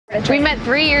We met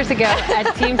 3 years ago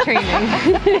at team training.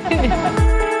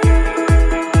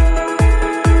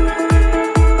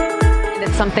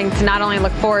 It's something to not only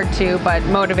look forward to, but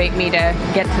motivate me to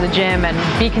get to the gym and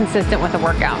be consistent with the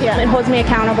workout. Yeah, it holds me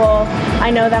accountable. I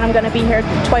know that I'm going to be here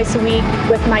twice a week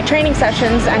with my training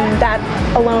sessions, and that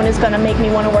alone is going to make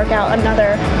me want to work out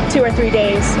another 2 or 3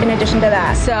 days in addition to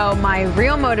that. So my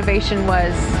real motivation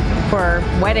was for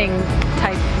wedding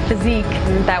type physique,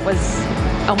 and that was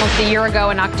almost a year ago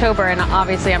in October, and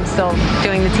obviously I'm still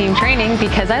doing the team training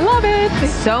because I love it.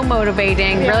 So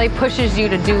motivating, really pushes you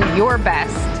to do your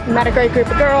best. Met a great group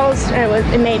of girls, and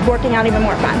it made working out even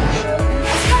more fun.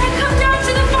 Come down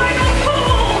to the final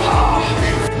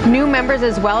pool! New members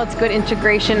as well, it's good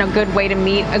integration, a good way to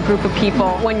meet a group of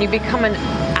people. When you become an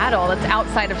adult, it's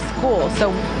outside of school,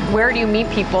 so where do you meet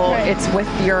people? Right. It's with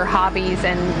your hobbies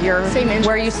and your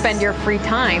where you spend your free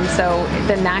time, so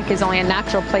the NAC is only a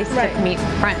natural place to meet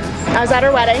friends. I was at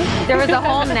her wedding. There was a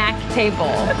whole NAC table,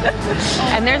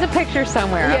 and there's a picture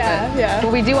somewhere of it. Yeah.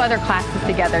 But we do other classes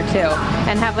together too,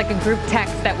 and have like a group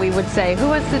text that we would say, who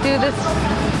wants to do this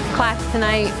class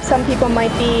tonight? Some people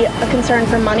might be a concern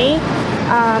for money.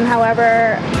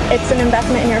 However, it's an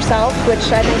investment in yourself,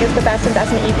 which I think is the best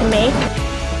investment you can make.